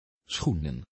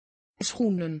 Schoenen.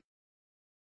 schoenen,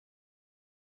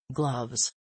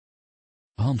 Gloves.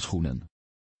 Handschoenen.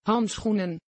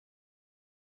 handschoenen,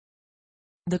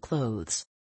 The clothes.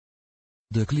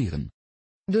 De kleren.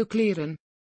 de kleren,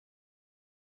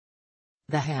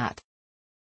 The hat.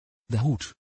 De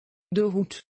hoed. de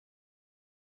hoed,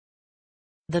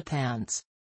 The pants.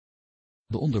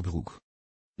 De onderbroek.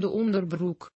 de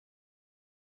onderbroek,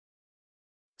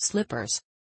 Slippers.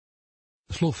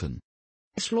 Sloffen.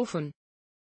 sloffen,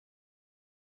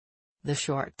 The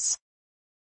shorts.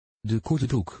 De korte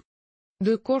broek.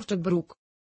 de korte broek,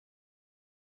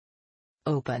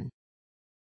 Open.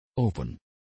 Open.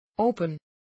 open,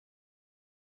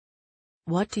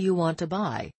 What do you want to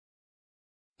buy?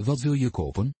 Wat wil je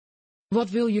kopen? wat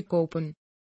wil je kopen,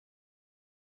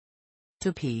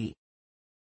 To pee.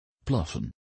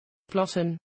 Plassen.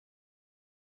 plassen,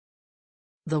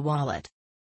 The wallet.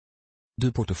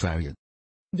 De portefeuille.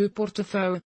 de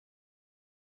portefeuille,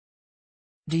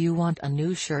 Do you want a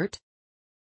new shirt?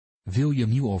 Wil je een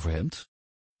nieuw overhemd?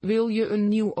 wil je een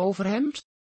nieuw overhemd,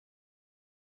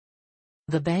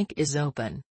 The bank is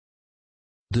open.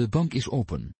 De bank is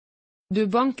open. de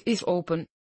bank is open,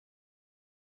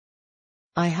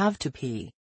 I have to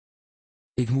pee.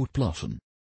 Ik moet plassen.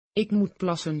 ik moet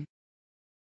plassen,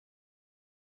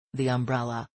 The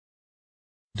umbrella.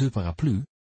 De paraplu.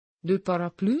 de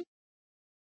paraplu,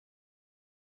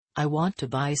 I want to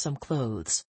buy some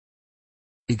clothes.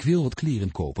 Ik wil wat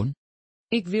kleren kopen.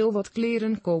 ik wil wat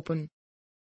kleren kopen,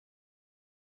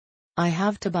 I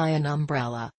have to buy an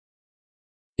umbrella.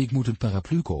 Ik moet een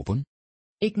paraplu kopen.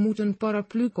 Ik moet een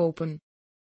paraplu kopen.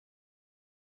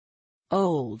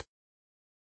 Old.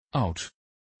 Oud.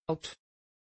 Oud.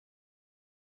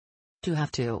 To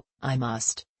have to, I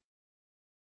must.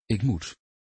 Ik moet.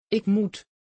 Ik moet.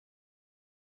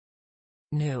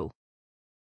 New.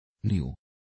 Nieuw.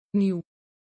 Nieuw.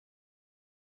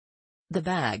 The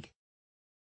bag.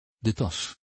 De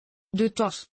tas. De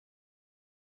tas.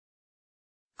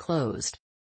 Closed.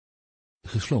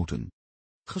 Gesloten.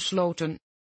 Gesloten.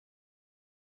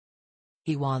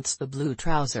 He wants the blue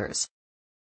trousers.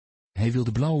 Hij wil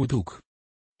de blauwe broek.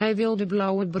 Hij wil de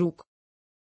blauwe broek.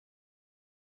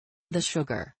 The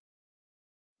sugar.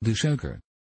 De suiker.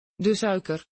 De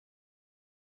suiker.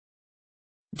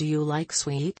 Do you like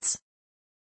sweets?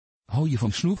 Hou je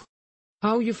van snoep?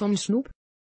 Hou je van snoep?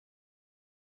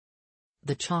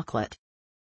 The chocolate.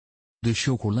 De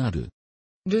chocolade.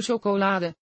 De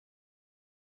chocolade.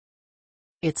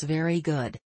 It's very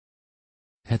good.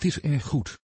 Het is erg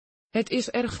goed. Het is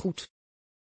erg goed.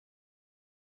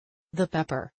 The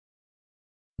pepper.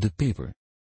 De peper.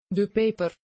 De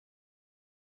peper.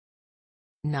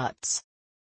 Nuts.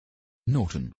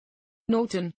 Noten.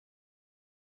 Noten.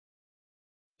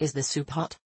 Is the soup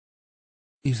hot?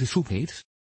 Is de soep heet?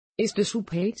 Is de soep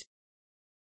heet?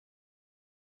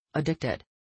 Addicted.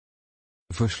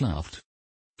 Verslaafd.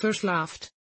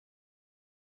 Verslaafd.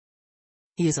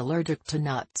 He is allergic to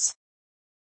nuts.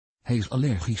 Hij is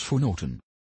allergisch voor noten.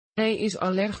 Hij is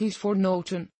allergisch voor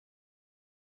noten.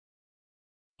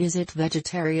 Is it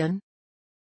vegetarian?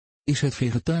 Is het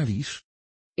vegetarisch?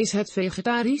 Is het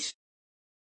vegetarisch?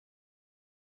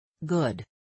 Good.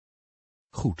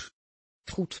 Goed.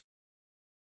 Goed.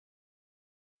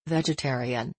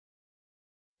 Vegetarian.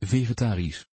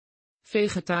 Vegetarisch.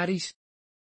 Vegetarisch.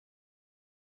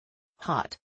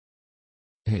 Hot.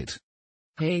 Heet.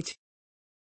 Heet.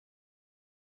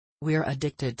 We're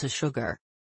addicted to sugar.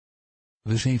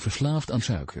 We zijn verslaafd aan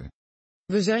suiker.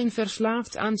 We zijn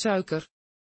verslaafd aan suiker.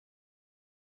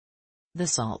 The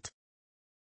salt.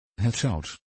 Het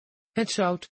zout. Het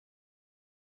zout.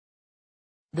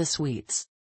 The sweets.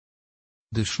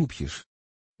 De snoepjes.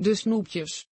 De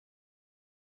snoepjes.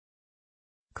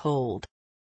 Cold.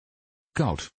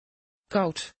 Koud.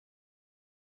 Koud.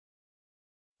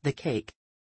 The cake.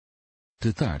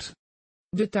 De taart.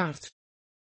 De taart.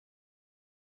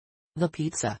 The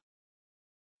pizza.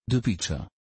 De pizza.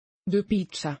 De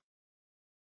pizza.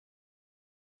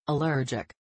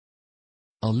 Allergic.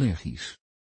 Allergisch.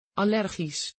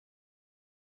 Allergisch.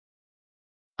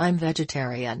 I'm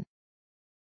vegetarian.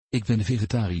 Ik ben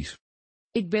vegetarisch.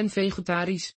 Ik ben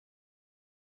vegetarisch.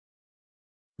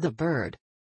 The bird.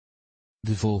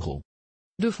 De vogel.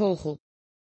 De vogel.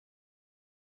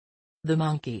 The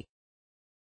monkey.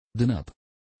 De nap.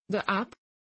 De aap.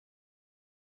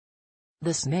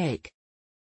 The snake.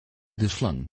 De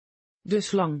slang. De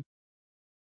slang.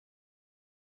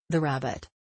 The rabbit.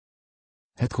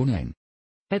 Het konijn.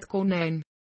 Het konijn.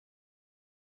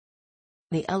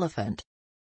 The elephant.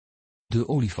 De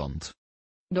olifant.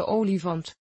 De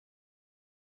olifant.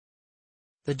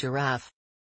 The giraffe.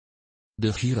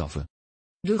 De giraffe.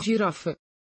 De giraffe.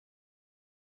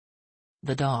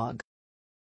 The dog.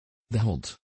 De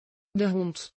hond. De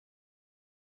hond.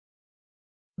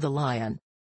 The lion.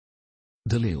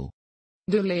 De leeuw.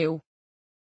 De leeuw.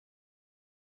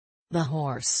 The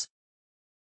horse.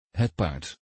 Het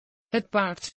paard. Het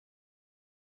paard.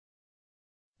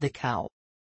 The cow.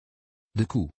 De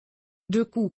koe. De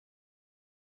koe.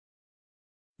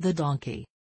 The donkey.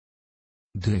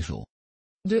 De ezel.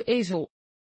 De ezel.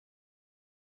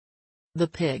 The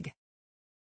pig.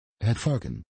 Het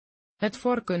varken. Het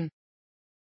varken.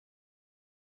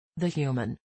 The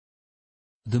human.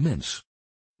 De mens.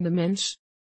 De mens.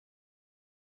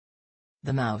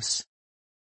 The mouse.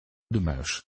 De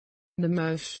muis. De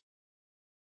muis.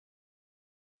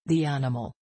 The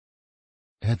animal.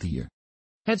 Het dier.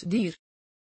 Het dier.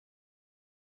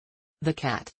 The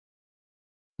cat.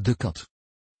 De kat.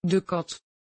 De kat.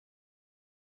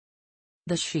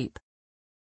 The sheep.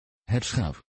 Het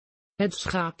schaap. Het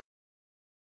schaap.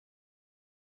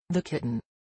 The kitten.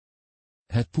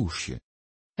 Het poesje.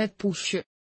 Het poesje.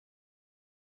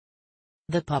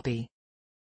 The puppy.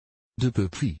 De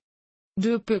puppy.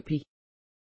 De puppy.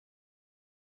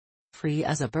 Free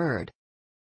as a bird.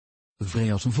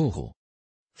 Vrij als een vogel.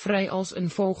 Vrij als een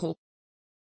vogel.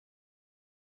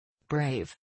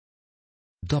 Brave.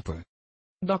 Dapper.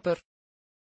 Dapper.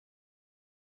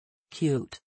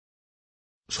 Cute.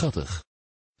 Schattig.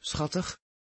 Schattig.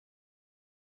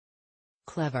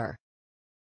 Clever.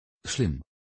 Slim.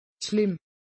 Slim.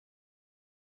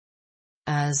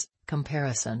 As,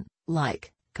 comparison,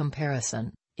 like,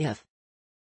 comparison, if.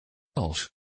 Als.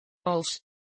 Als.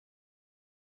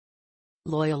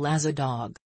 Loyal as a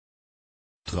dog.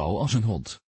 Trouw als een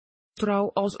hond.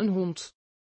 Trouw als een hond.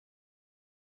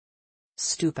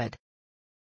 Stupid.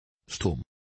 Stom.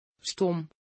 Stom.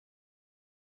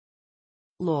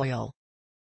 Loyal.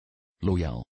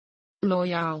 Loyaal.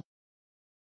 Loyaal.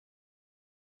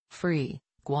 Free,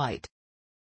 white.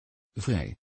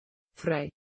 Vrij.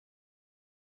 Vrij.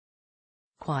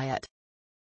 Quiet.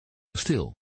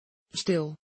 Stil.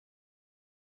 Stil.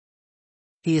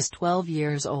 He is 12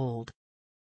 years old.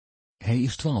 Hij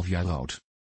is 12 jaar oud.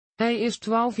 Hij is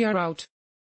 12 jaar oud.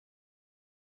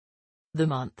 The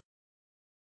month.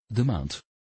 De maand.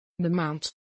 De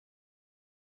maand.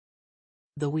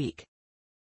 The week.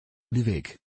 De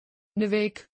week. De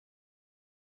week.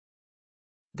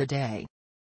 The day.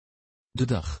 De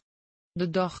dag. De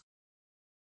dag.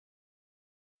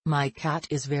 My cat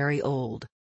is very old.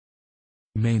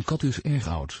 Mijn kat is erg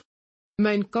oud.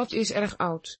 Mijn kat is erg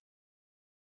oud.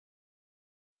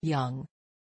 Young.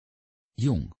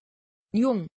 Jong.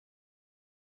 Jong.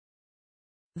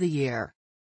 The year.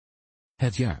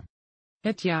 Het jaar.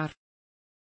 Het jaar.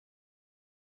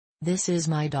 This is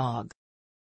my dog.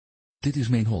 Dit is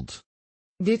mijn hond.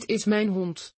 Dit is mijn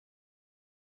hond.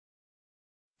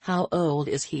 How old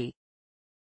is he?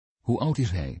 Hoe oud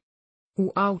is hij?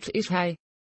 Hoe oud is hij?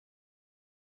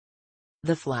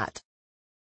 The flat.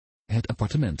 Het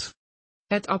appartement.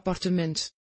 Het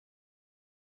appartement.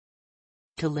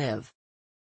 To live.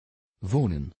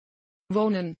 Wonen.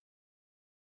 Wonen.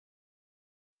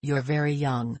 You're very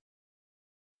young.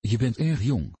 Je bent erg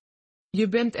jong. Je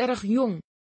bent erg jong.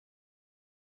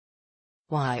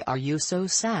 Why are you so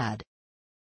sad?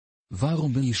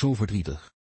 Waarom ben je zo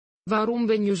verdrietig? Waarom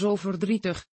ben je zo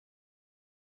verdrietig?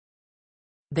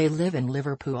 They live in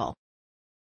Liverpool.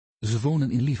 Ze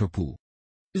wonen in Liverpool.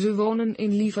 Ze wonen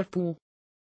in Liverpool.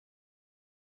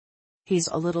 He's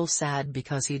a little sad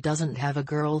because he doesn't have a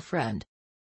girlfriend.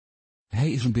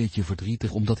 Hij is een beetje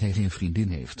verdrietig omdat hij geen vriendin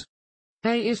heeft.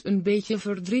 Hij is een beetje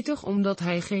verdrietig omdat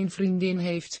hij geen vriendin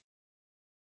heeft.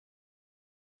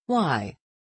 Why?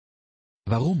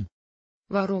 Waarom?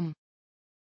 Waarom?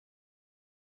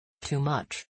 Too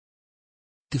much.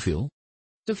 Te veel?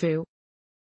 Te veel.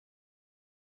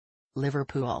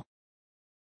 Liverpool.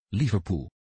 Liverpool.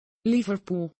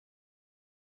 Liverpool.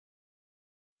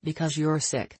 Because you're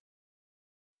sick.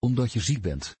 Omdat je ziek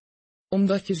bent.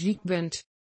 Omdat je ziek bent.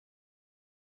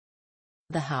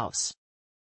 The house.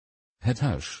 Het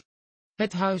huis.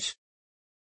 Het huis.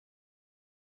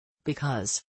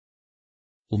 Because.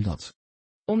 Omdat.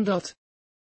 Omdat.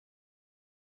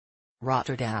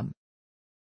 Rotterdam.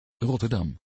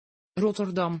 Rotterdam.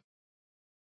 Rotterdam.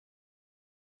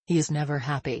 He is never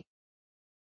happy.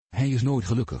 Hij is nooit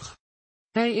gelukkig.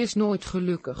 Hij is nooit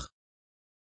gelukkig.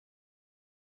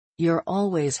 You're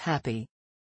always happy.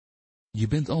 Je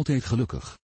bent altijd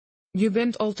gelukkig. Je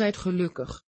bent altijd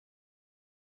gelukkig.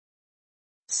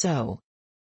 So.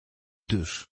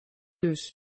 Dus.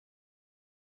 Dus.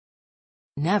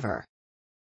 Never.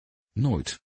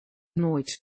 Nooit.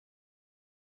 Nooit.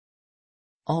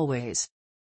 Always.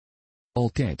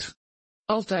 Altijd.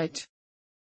 Altijd.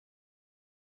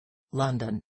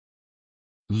 London.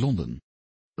 Londen.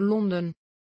 Londen.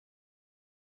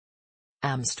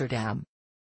 Amsterdam.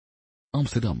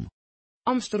 Amsterdam.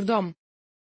 Amsterdam.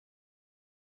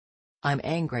 I'm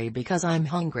angry because I'm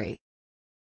hungry.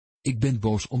 Ik ben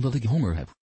boos omdat ik honger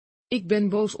heb. Ik ben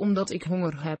boos omdat ik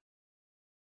honger heb.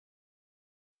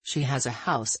 She has a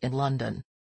house in London.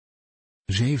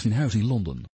 Ze heeft een huis in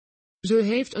Londen. Ze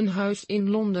heeft een huis in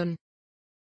Londen.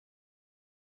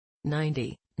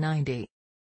 90. 90.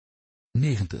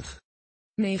 90.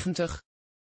 24.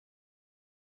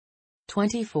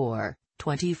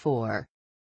 24.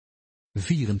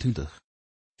 24.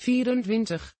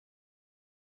 24.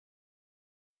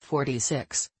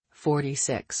 46.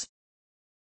 46.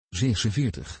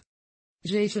 46.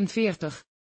 47.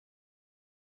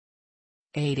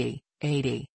 80.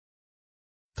 80.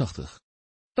 80.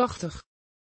 80.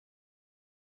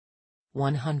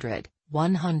 100.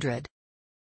 100.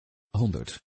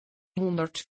 100.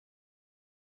 100.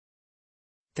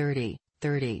 30.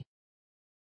 30.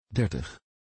 30.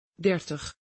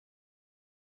 30.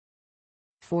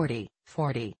 40.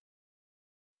 40.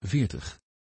 40.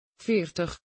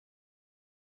 40.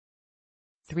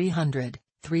 300.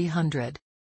 300.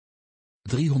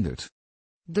 300.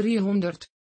 300.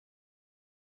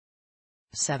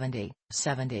 70.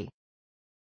 70.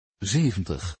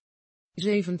 70.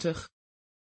 70.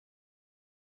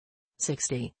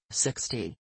 60.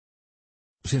 60.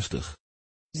 60.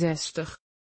 60.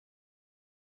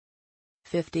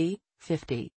 50.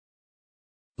 50.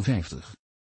 50.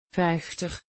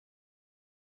 50.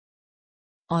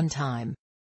 On time.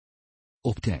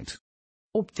 Op tijd.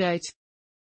 Op tijd.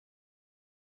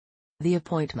 The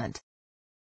appointment.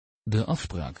 De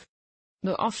afspraak.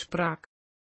 De afspraak.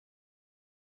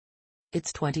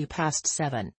 It's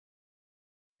 7:20.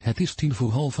 Het is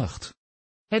 7:45.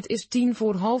 Het is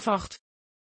 7:45.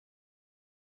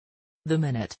 The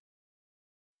minute.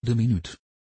 De minuut.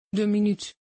 De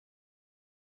minuut.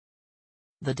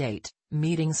 The date.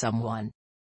 Meeting someone.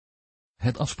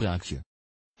 Het afspraakje.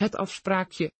 Het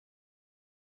afspraakje.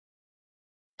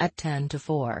 At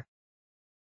 3:50.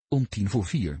 Om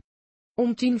 3:50.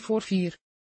 Om 3:50.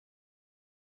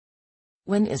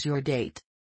 When is your date?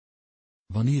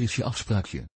 Wanneer is je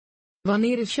afspraakje?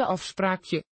 Wanneer is je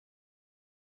afspraakje?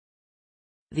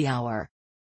 The hour.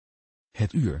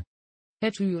 Het uur.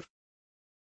 Het uur.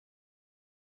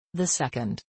 The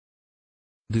second.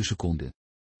 De seconde.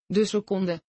 De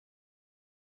seconde.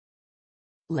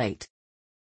 Late.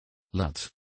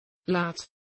 Laat. Laat.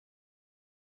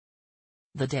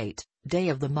 The date.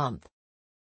 Day of the month.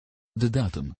 De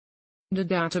datum. De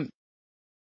datum.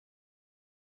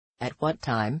 At what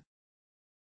time?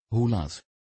 Hoe laat?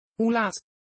 Hoe laat?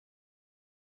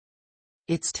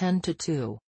 It's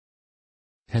 1:50.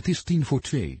 Het is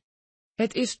 1:50.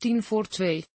 Het is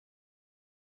 1:50.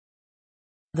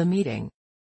 The meeting.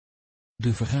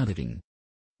 De vergadering.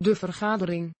 De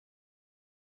vergadering.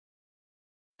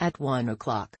 At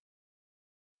 1:00.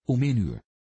 Om 1 uur.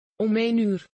 Om 1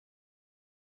 uur.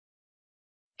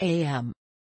 A.M.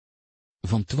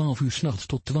 Van 12 uur 's nachts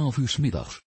tot 12 uur 's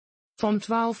middags. Van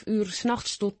 12 uur 's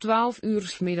nachts tot 12 uur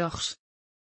 's middags.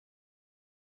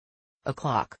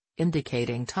 O'clock.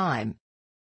 Indicating time.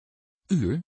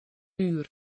 Uur. Uur.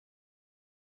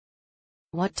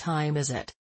 What time is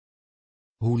it?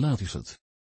 Hoe laat is het?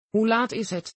 Hoe laat is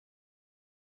het?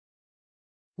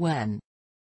 When?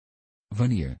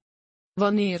 Wanneer?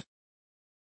 Wanneer?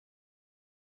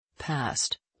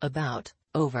 Past. About.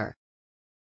 Over.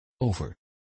 Over.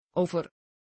 Over.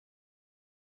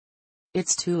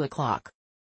 It's 2:00.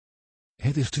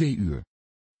 Het is 2 uur.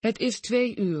 Het is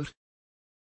 2 uur.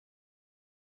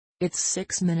 It's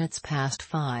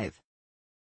 5:06.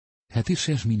 Het is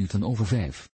 6 minuten over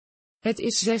 5. Het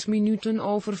is 6 minuten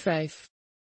over 5.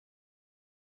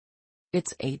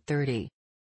 It's 8:30.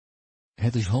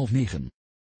 Het is 8:30.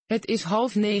 Het is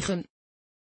 8:30.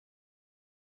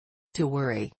 To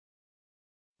worry.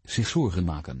 Zich zorgen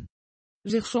maken.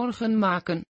 Zich zorgen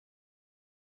maken.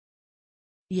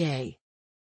 Yay.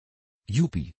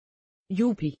 Joepie.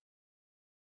 Joepie.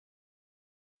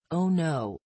 Oh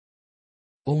no.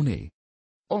 Oh nee.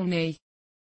 Oh nee.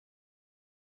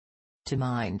 To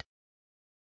mind.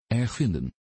 Erg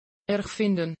vinden. Erg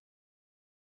vinden.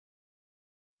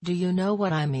 Do you know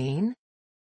what I mean?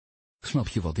 Snap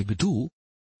je wat ik bedoel?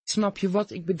 Snap je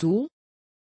wat ik bedoel?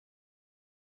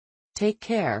 Take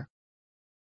care.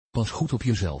 Pas goed op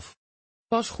jezelf.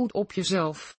 Pas goed op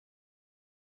jezelf.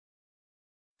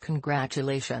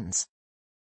 Congratulations.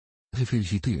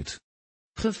 Gefeliciteerd.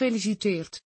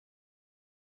 Gefeliciteerd.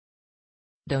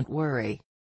 Don't worry.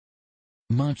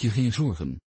 Maak je geen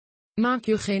zorgen. Maak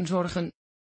je geen zorgen.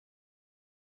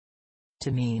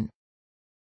 To mean.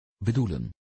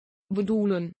 Bedoelen.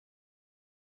 Bedoelen.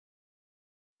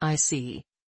 I see.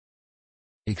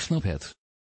 Ik snap het.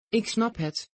 Ik snap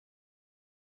het.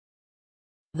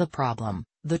 The problem.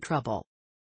 The trouble.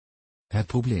 Het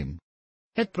probleem.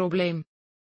 Het probleem.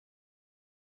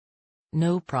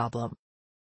 No problem.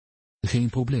 Geen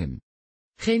probleem.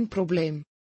 Geen probleem.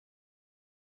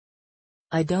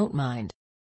 I don't mind.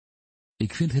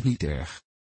 Ik vind het niet erg.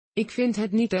 Ik vind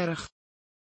het niet erg.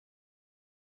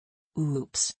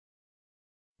 Oops.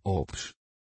 Oeps.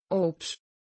 Oeps.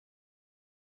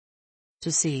 To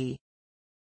see.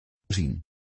 Zien.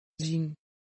 Zien.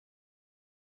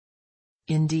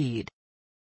 Indeed.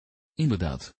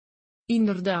 Inderdaad.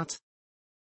 Inderdaad.